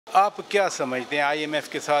आप क्या समझते हैं IMF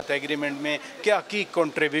के साथ एग्रीमेंट में क्या की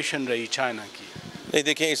कंट्रीब्यूशन रही चाइना की? नहीं,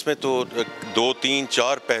 देखें, इसमें तो 2, 3,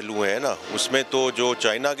 4 पहलू हैं ना। उसमें तो जो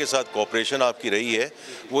चाइना के साथ कोऑपरेशन आपकी रही है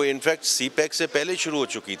वो इनफैक्ट CPEC से पहले शुरू हो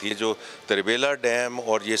चुकी थी। जो तरबेला डैम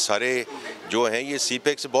और ये सारे जो हैं ये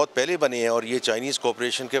CPEC से बहुत पहले बने हैं और ये चाइनीज़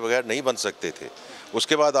कोऑपरेशन के बगैर नहीं बन सकते थे।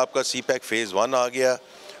 उसके बाद आपका CPEC फ़ेज़ 1 आ गया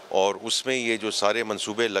और उसमें ये जो सारे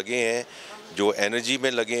मंसूबे लगे हैं, जो एनर्जी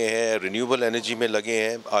में लगे हैं, रिन्यूएबल एनर्जी में लगे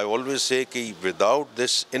हैं, आई ऑलवेज से कि without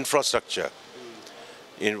this infrastructure,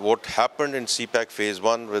 in what happened in CPEC Phase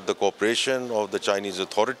 1 with the cooperation of the Chinese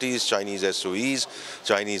authorities, Chinese SOEs,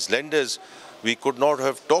 Chinese lenders, we could not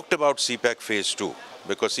have talked about CPEC Phase 2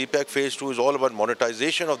 because CPEC Phase 2 is all about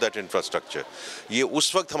monetization of that infrastructure. ये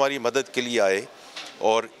उस वक्त हमारी मदद के लिए आए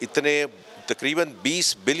और इतने तकरीबन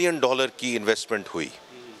 $20 billion की इन्वेस्टमेंट हुई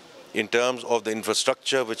in terms of the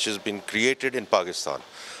infrastructure which has been created in Pakistan.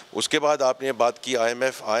 उसके बाद आपने बात की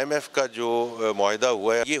IMF का जो मुआहदा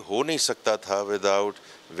हुआ है ये हो नहीं सकता था without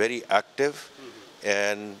very active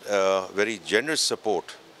and very generous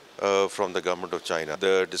support from the government of China.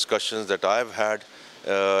 The discussions that I've had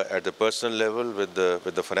at the personal level with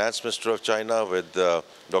the finance minister of China, with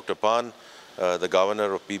Dr. Pan, the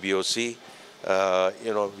governor of PBOC,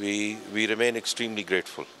 we remain extremely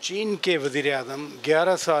grateful. चीन के वज़ीर-ए-आज़म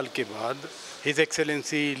 11 साल के बाद his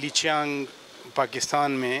excellency ली Chiang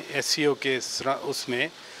Pakistan में SCO के उसमें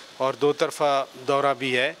और 2 तरफ़ा दौरा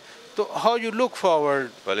भी है, तो how you look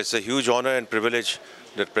forward? Well, it's a huge honor and privilege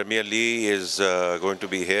that Premier Lee is going to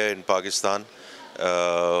be here in Pakistan.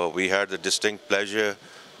 We had the distinct pleasure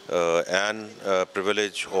and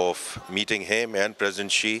privilege of meeting him and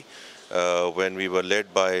President Xi when we were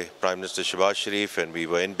led by Prime Minister Shehbaz Sharif and we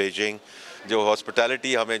were in Beijing. जो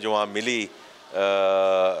hospitality हमें जो वहाँ मिली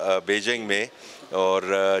Beijing में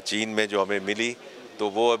और चीन में जो हमें मिली, तो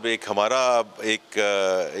वो अब एक हमारा एक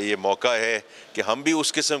ये मौका है कि हम भी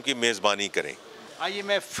उस किस्म की मेज़बानी करें।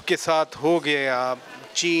 IMF के साथ हो गया,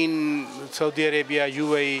 चीन, सऊदी अरेबिया,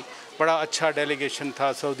 UAE, बड़ा अच्छा डेलीगेशन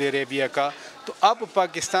था सऊदी अरेबिया का, तो अब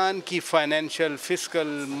पाकिस्तान की फाइनेंशियल, फिस्कल,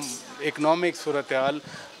 इकोनॉमिक सूरत-ए-हाल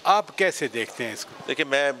आप कैसे देखते हैं इसको? देखिए,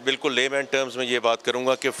 मैं बिल्कुल लेमैन टर्म्स में ये बात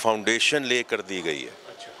करूँगा कि फाउंडेशन ले कर दी गई है।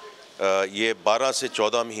 ये 12 से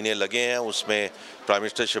 14 महीने लगे हैं, उसमें प्राइम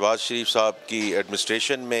मिनिस्टर शहबाज शरीफ साहब की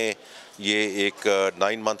एडमिनिस्ट्रेशन में ये एक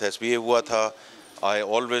 9 मंथ SPA हुआ था। I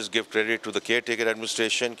always give credit to the care taker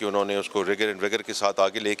administration कि उन्होंने उसको रिगर एंड विगर के साथ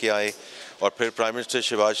आगे लेके आए और फिर प्राइम मिनिस्टर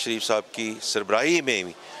शहबाज शरीफ साहब की सरबराही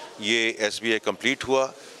में ये SPA कंप्लीट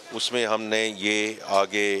हुआ। उसमें हमने ये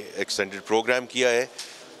आगे एक्सटेंडेड प्रोग्राम किया है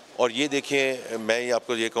और ये देखिए, मैं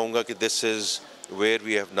आपको ये कहूँगा कि this is where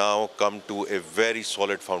we have now come to a very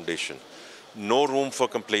solid foundation. No room for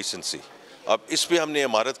complacency. अब इस पे हमने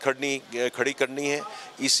इमारत खड़ी करनी है,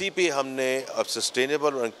 इसी पे हमने अब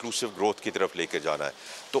सस्टेनेबल और इंक्लूसिव ग्रोथ की तरफ लेके जाना है।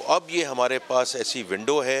 तो अब ये हमारे पास ऐसी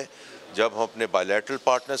विंडो है जब हम अपने बायलैटरल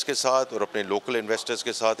पार्टनर्स के साथ और अपने लोकल इन्वेस्टर्स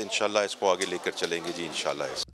के साथ इंशाल्लाह इसको आगे लेकर चलेंगे जी, इंशाल्लाह।